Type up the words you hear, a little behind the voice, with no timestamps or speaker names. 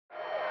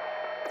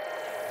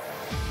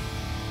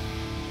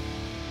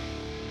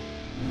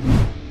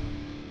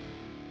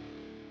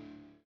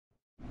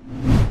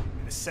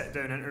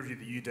sit-down interview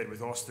that you did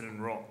with Austin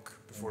and Rock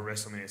before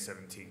WrestleMania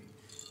 17.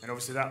 And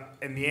obviously that,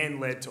 in the end,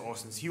 led to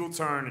Austin's heel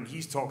turn, and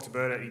he's talked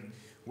about it. He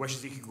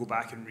wishes he could go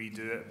back and redo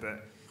it,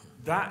 but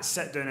that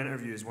sit-down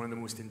interview is one of the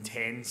most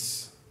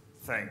intense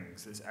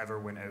things that's ever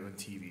went out on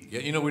TV. Yeah,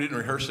 you know, we didn't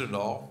rehearse it at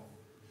all.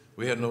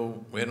 We had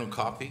no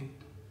copy.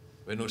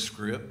 We had no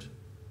script.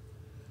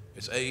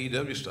 It's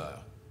AEW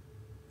style.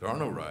 There are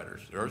no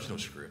writers. There is no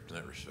script in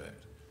that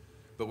respect.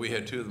 But we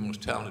had two of the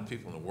most talented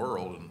people in the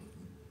world,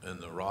 and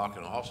The Rock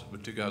and Austin,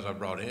 but two guys I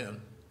brought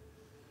in.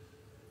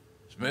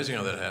 It's amazing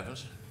how that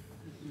happens.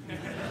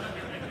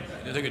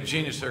 You think a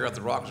genius figured out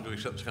The Rock was going to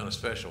be something kind of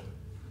special.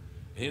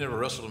 He never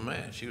wrestled a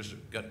match. He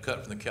got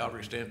cut from the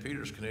Calgary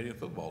Stampeders Canadian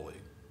Football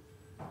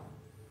League.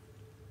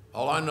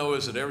 All I know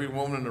is that every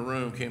woman in the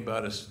room came by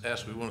to ask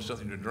if we wanted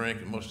something to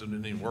drink, and most of them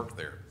didn't even work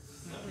there.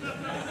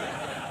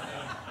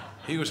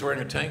 He was wearing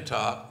a tank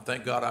top.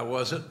 Thank God I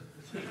wasn't.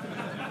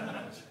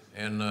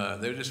 And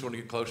they just wanted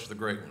to get close to the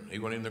great one. He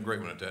wasn't even the great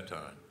one at that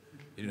time.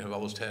 He didn't have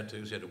all those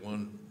tattoos. He had the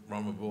one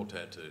Rama Bull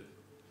tattoo.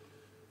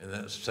 And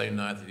that same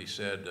night that he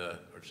said, or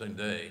same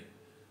day,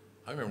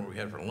 I remember what we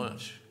had for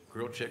lunch: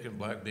 grilled chicken,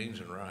 black beans,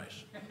 and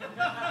rice.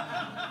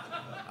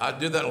 I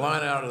did that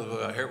line out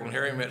of when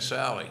Harry Met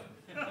Sally.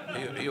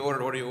 He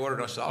ordered what he ordered,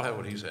 and I said, I'll have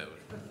what he's having.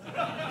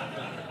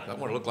 I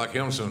want to look like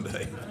him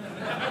someday.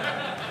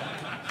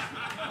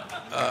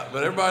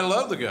 But everybody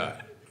loved the guy.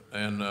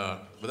 And,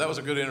 but that was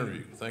a good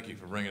interview. Thank you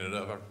for bringing it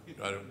up.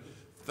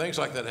 Things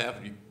like that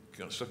happen, you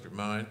kind of slip your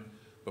mind.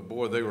 But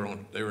boy, they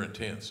were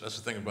intense. That's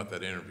the thing about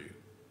that interview.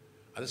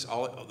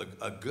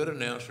 A good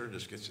announcer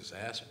just gets his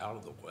ass out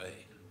of the way.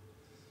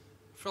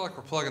 I feel like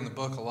we're plugging the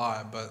book a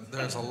lot, but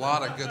there's a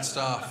lot of good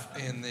stuff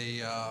in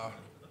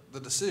the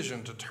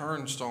decision to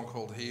turn Stone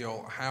Cold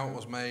heel, how it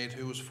was made,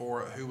 who was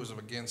for it, who was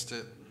against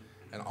it,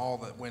 and all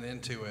that went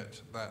into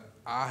it that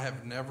I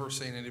have never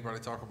seen anybody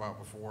talk about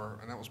before,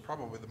 and that was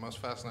probably the most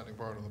fascinating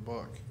part of the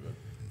book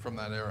from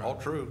that era. All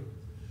true.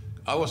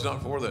 I was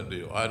not for that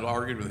deal. I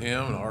argued with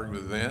him and I argued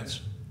with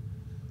Vince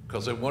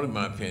because they wanted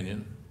my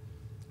opinion.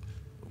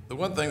 The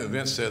one thing that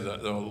Vince said,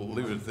 I'll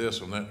leave it at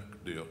this on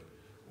that deal,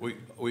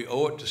 we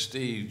owe it to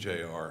Steve,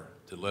 JR,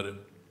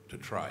 to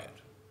try it.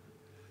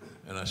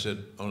 And I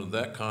said, under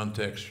that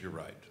context, you're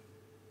right.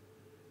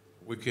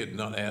 We could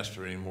not ask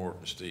for any more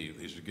from Steve.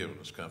 He's given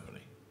us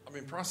company. I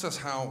mean, process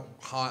how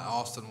hot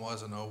Austin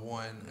was in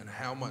 '01 and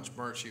how much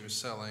merch he was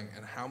selling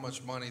and how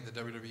much money the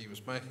WWE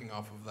was making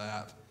off of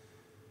that.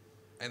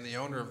 And the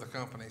owner of the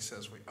company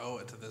says, we owe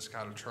it to this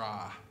guy to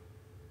try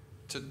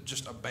to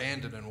just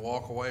abandon and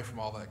walk away from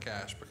all that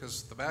cash,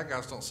 because the bad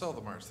guys don't sell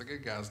the merch, the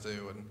good guys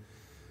do. And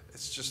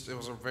it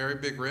was a very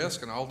big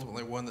risk, and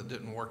ultimately one that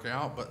didn't work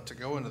out. But to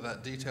go into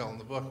that detail in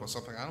the book was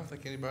something I don't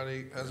think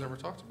anybody has ever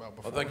talked about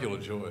before. I think you'll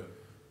enjoy it.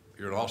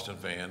 You're an Austin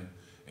fan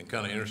and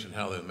kind of interested in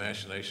how the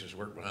machinations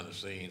work behind the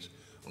scenes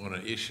on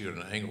an issue and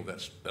an angle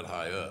that's that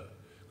high up.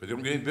 But they're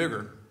getting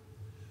bigger.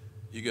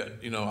 You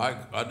got, you know,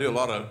 I do a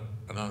lot of,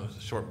 and I'm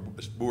short,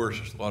 it's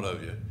boorish, a lot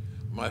of you.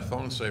 My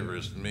phone saver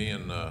is me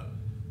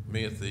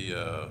at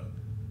the,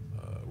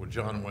 with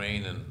John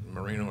Wayne and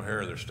Maureen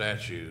O'Hara, their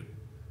statue,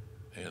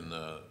 and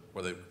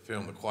where they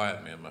filmed The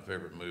Quiet Man, my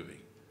favorite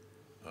movie.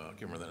 I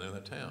can't remember the name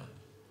of that town.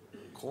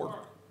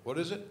 Cork? What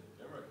is it?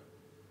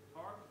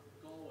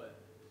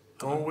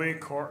 Galway,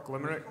 Cork,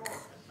 Limerick.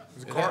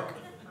 Is it Cork?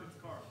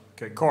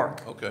 Okay,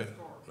 Cork. Okay,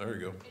 there you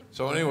go.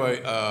 So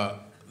anyway,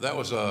 that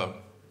was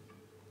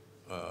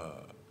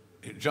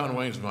John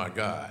Wayne's my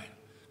guy,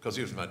 because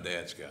he was my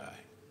dad's guy.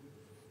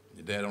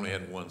 Your dad only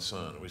had one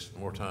son. We spent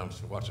more time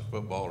watching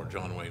football or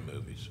John Wayne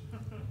movies.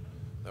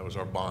 That was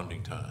our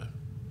bonding time.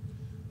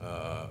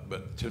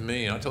 But to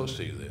me, I told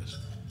Steve this,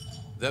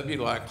 that'd be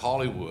like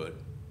Hollywood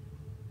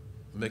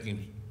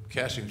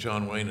casting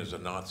John Wayne as a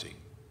Nazi.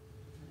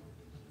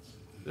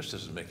 This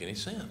doesn't make any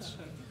sense.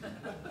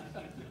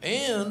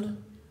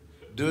 And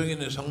doing it in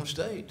his home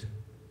state.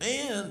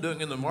 And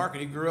doing it in the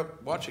market he grew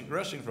up watching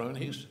wrestling from in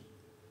Houston.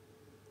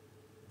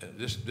 And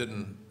this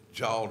didn't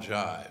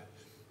jive.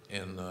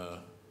 And,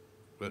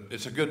 but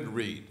it's a good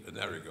read in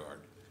that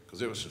regard, because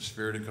there was some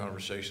spirited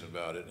conversation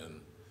about it,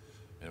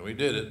 and we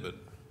did it.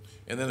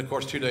 And then, of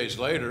course, 2 days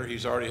later,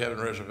 he's already having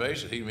a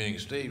reservation, he meaning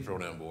Steve, throw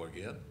down boy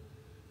again,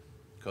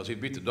 because he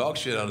beat the dog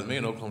shit out of me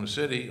in Oklahoma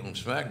City on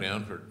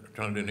SmackDown for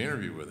trying to do an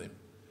interview with him.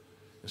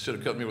 Instead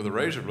of cutting me with a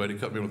razor blade, he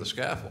cut me with a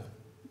scalpel.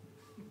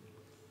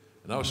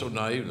 And I was so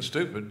naive and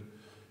stupid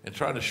and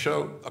trying to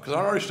show, because I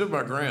already stood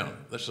my ground.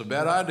 This is a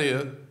bad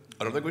idea.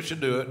 I don't think we should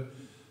do it.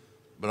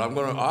 But I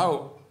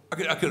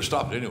could have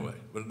stopped it anyway.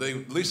 But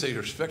at least they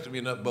respected me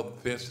enough,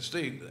 both Vince and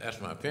Steve, to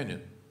ask my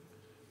opinion.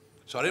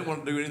 So I didn't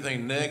want to do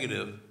anything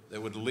negative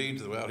that would lead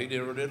to, well, he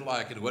never did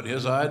like it. It wasn't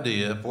his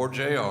idea. Poor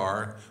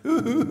JR.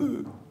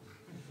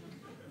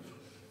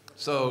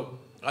 So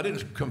I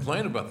didn't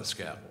complain about the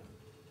scalpel.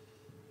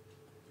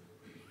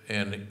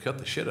 And it cut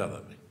the shit out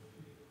of me.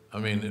 I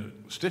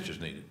mean,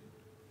 stitches needed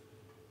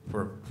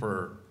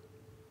for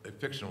a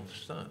fictional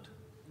stunt.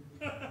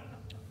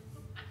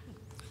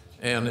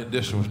 And it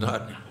just was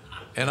not.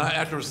 And I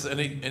afterwards, and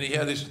he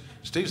had these.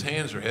 Steve's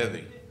hands are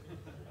heavy,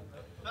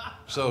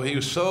 So he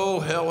was so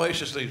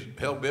hellaciously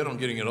hell-bent on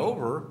getting it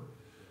over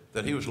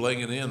that he was laying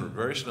it in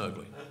very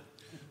snugly.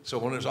 So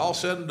when it was all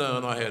said and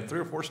done, I had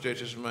 3 or 4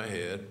 stitches in my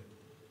head,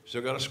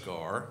 still got a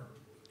scar.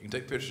 You can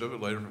take pictures of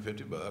it later for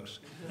 $50.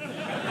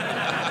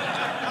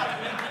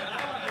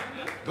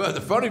 But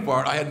the funny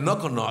part, I had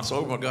knuckle knots all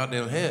over my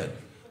goddamn head.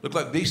 Looked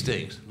like bee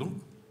stings.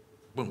 Boom,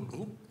 boom,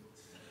 boom.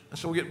 And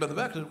so we get by the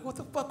back and said, what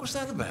the fuck was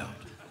that about?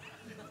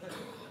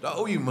 Do I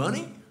owe you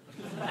money?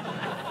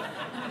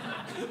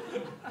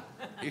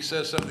 He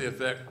says something to the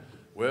effect,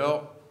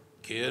 well,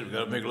 kid, we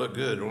got to make it look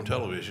good on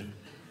television.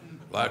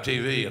 Live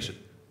TV. I said,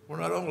 we're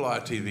not on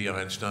live TV,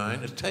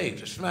 Einstein. It's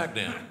taped. It's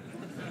SmackDown.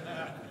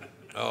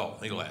 Oh,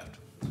 he laughed.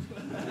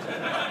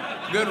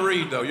 Good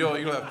read, though. You'll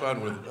have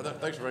fun with it.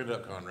 Thanks for bringing it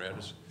up, Conrad.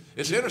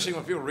 It's interesting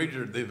when people read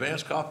the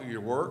advanced copy of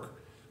your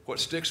work, what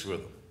sticks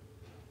with them.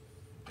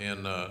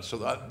 And so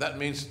that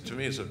means, to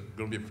me, it's going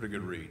to be a pretty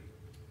good read.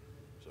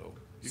 So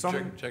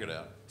you check it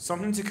out.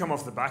 Something to come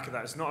off the back of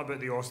that. It's not about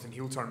the Austin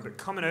heel turn, but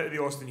coming out of the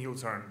Austin heel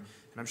turn,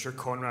 and I'm sure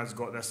Conrad's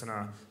got this in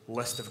a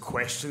list of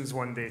questions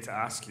one day to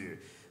ask you,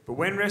 but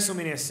when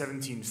WrestleMania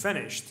 17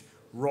 finished,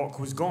 Rock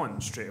was gone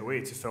straight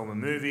away to film a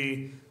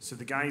movie. So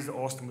the guys that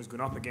Austin was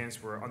going up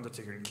against were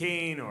Undertaker and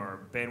Kane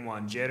or Benoit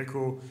and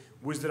Jericho.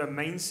 Was there a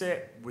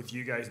mindset with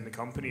you guys in the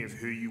company of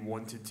who you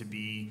wanted to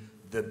be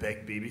the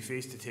big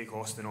babyface to take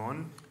Austin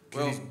on?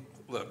 Well,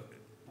 look,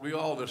 we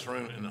all in this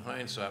room, in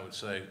hindsight, would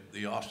say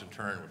the Austin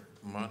turn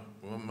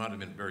might have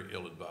been very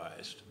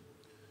ill-advised.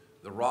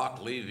 The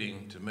Rock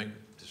leaving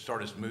to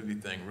start his movie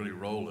thing really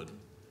rolling,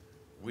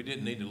 we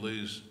didn't need to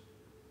lose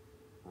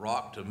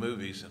Rock to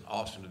movies and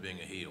Austin to being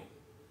a heel.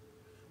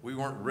 We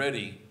weren't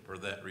ready for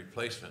that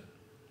replacement.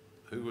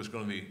 Who was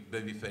going to be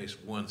babyface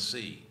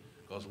 1C?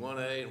 Because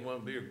 1A and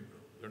 1B,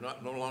 they're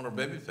no longer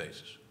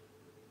babyfaces.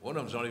 One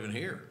of them's not even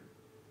here.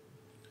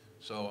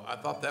 So I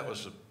thought that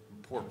was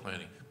poor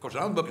planning. Of course,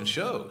 I'm booking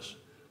shows.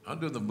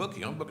 I'm doing the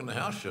booking. I'm booking the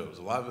house shows,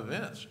 the live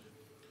events.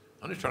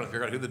 I'm just trying to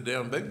figure out who the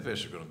damn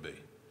babyfaces are going to be.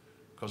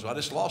 Because I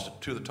just lost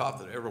it to the top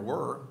that ever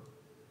were,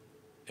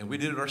 and we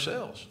did it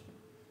ourselves.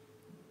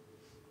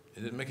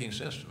 It didn't make any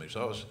sense to me,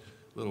 so I was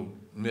a little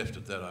miffed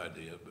at that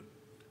idea. But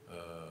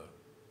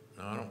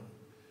no, I don't.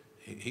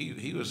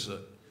 He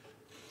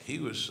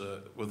was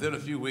within a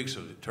few weeks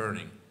of it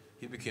turning,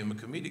 he became a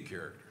comedic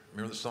character.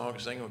 Remember the song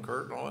 "Singing with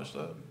Kurt" and all that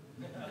stuff?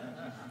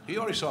 He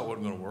already saw it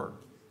wasn't going to work,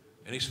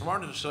 and he's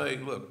smart enough to say,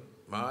 "Look,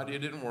 my idea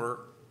didn't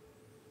work.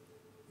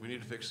 We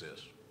need to fix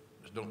this.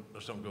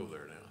 Let's don't go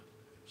there now."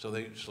 So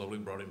they slowly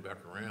brought him back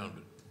around,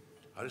 but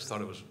I just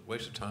thought it was a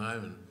waste of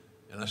time,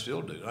 and I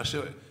still do. I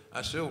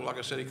still, like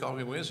I said, he called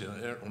me Wednesday.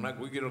 When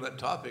we get on that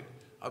topic,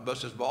 I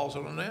bust his balls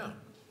on him now.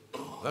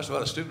 That's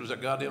about as stupid as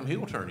that goddamn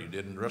heel turn you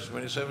did in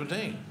WrestleMania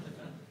 17.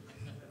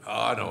 Oh,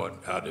 I know it.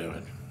 I do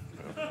it.